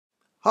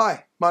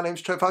Hi, my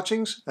name's Trev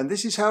Hutchings and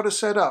this is how to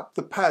set up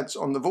the pads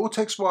on the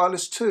Vortex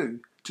Wireless 2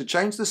 to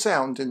change the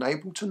sound in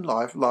Ableton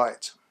Live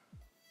Lite.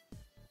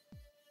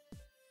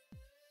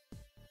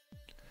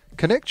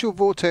 Connect your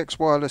Vortex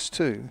Wireless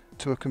 2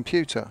 to a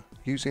computer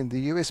using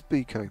the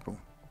USB cable.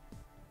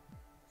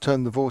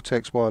 Turn the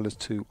Vortex Wireless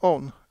 2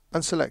 on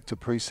and select a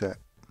preset.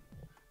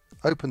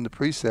 Open the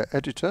preset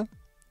editor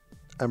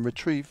and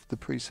retrieve the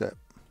preset.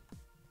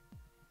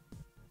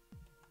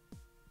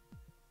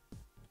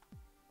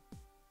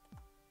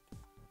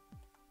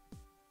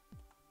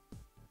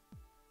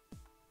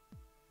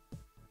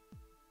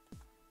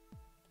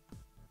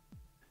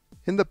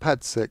 In the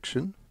Pads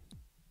section,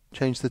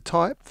 change the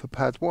type for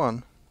Pad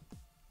 1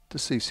 to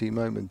CC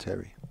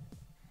Momentary.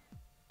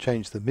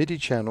 Change the MIDI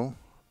channel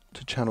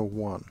to Channel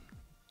 1.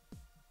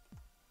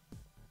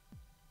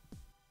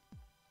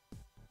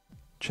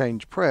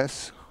 Change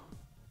press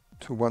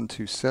to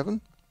 127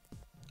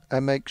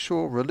 and make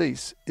sure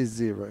release is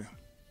 0.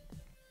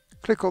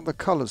 Click on the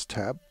Colors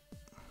tab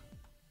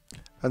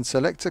and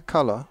select a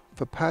color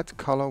for Pad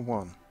Color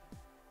 1.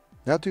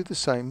 Now do the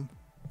same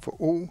for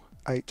all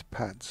 8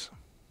 pads.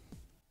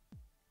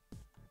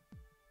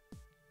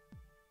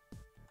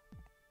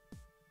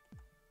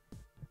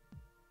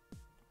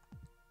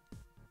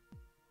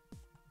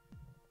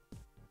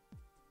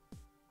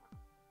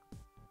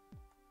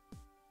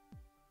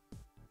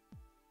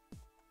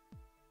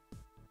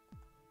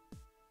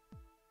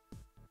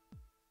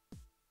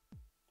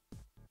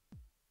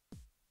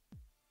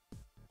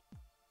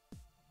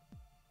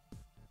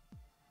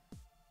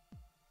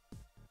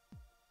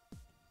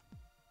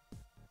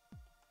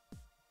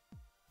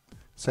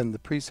 Send the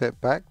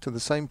preset back to the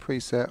same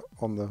preset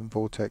on the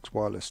Vortex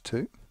Wireless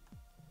 2.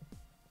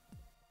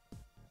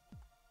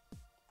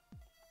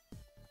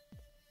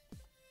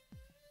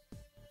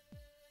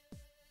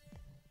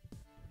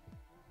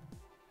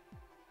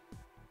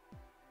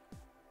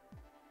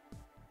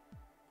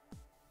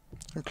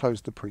 And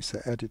close the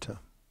preset editor.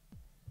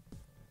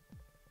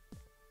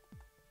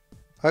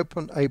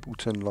 Open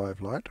Ableton Live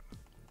Lite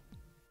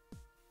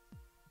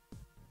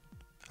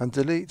and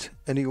delete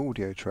any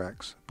audio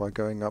tracks by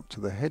going up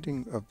to the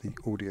heading of the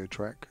audio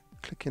track,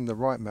 clicking the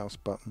right mouse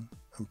button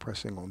and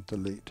pressing on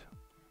Delete.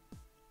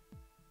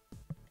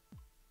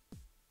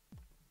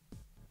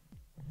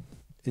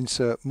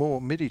 Insert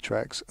more MIDI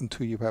tracks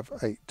until you have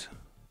 8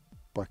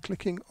 by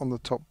clicking on the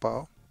top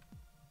bar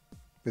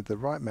with the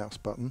right mouse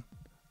button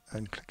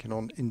and clicking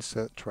on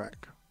Insert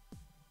Track.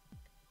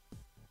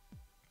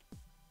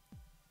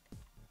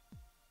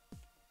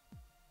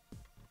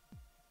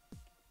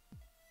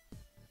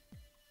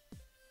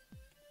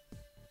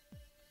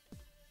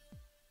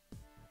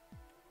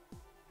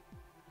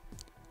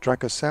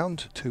 Drag a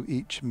sound to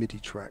each MIDI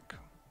track.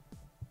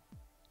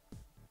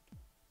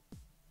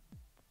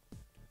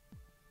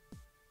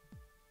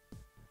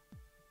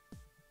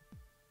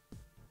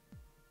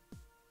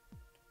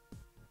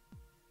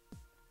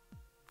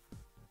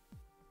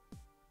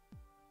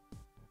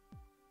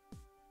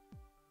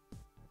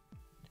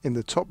 In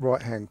the top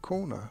right hand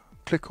corner,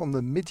 click on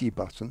the MIDI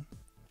button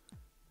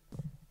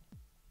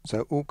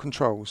so all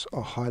controls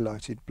are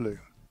highlighted blue.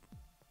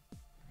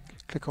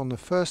 Click on the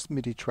first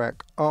MIDI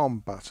track arm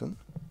button.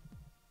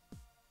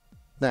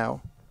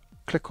 Now,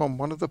 click on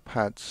one of the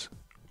pads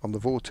on the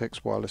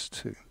Vortex Wireless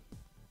 2.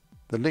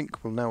 The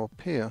link will now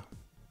appear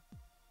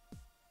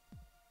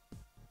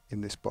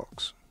in this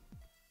box.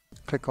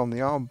 Click on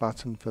the arm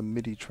button for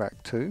MIDI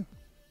track 2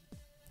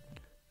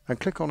 and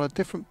click on a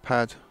different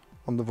pad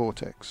on the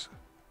Vortex.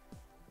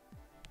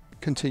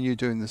 Continue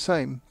doing the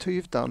same till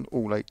you've done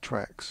all 8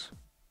 tracks.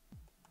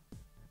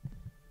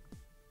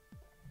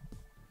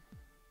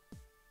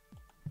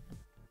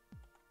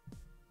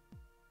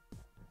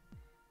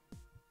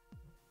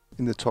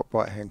 In the top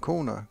right hand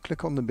corner,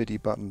 click on the MIDI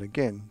button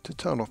again to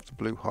turn off the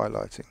blue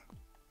highlighting.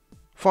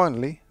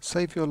 Finally,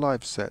 save your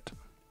live set.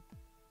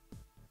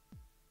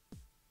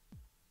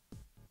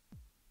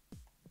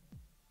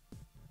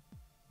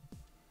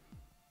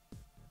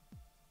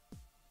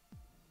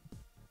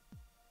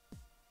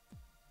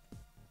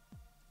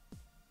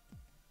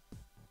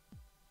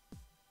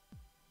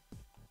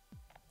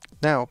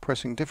 Now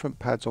pressing different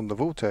pads on the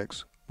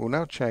Vortex will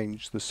now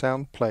change the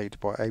sound played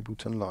by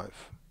Ableton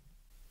Live.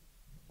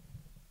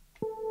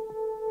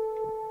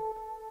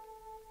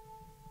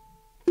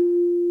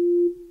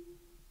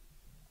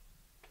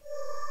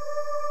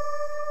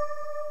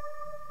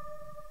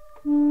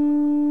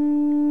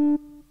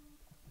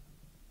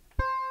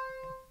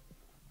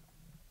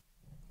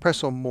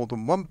 Press on more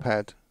than one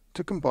pad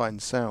to combine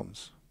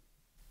sounds.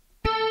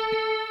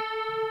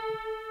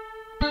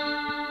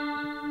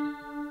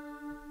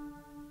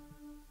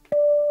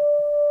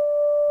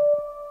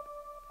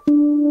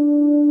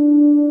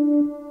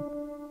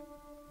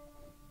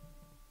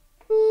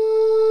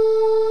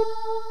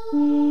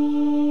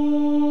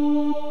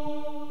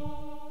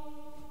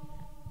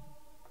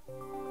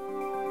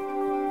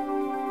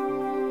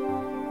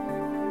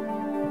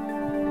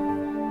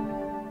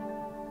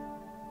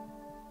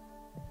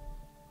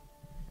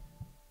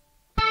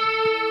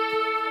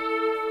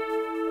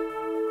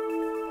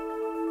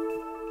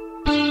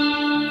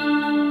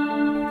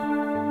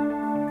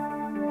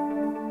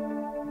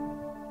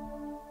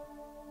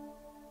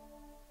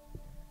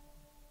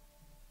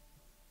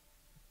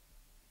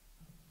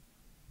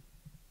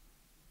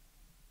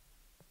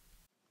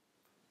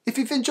 If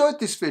you've enjoyed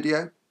this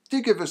video,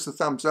 do give us a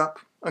thumbs up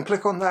and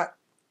click on that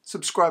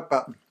subscribe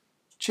button.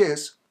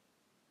 Cheers.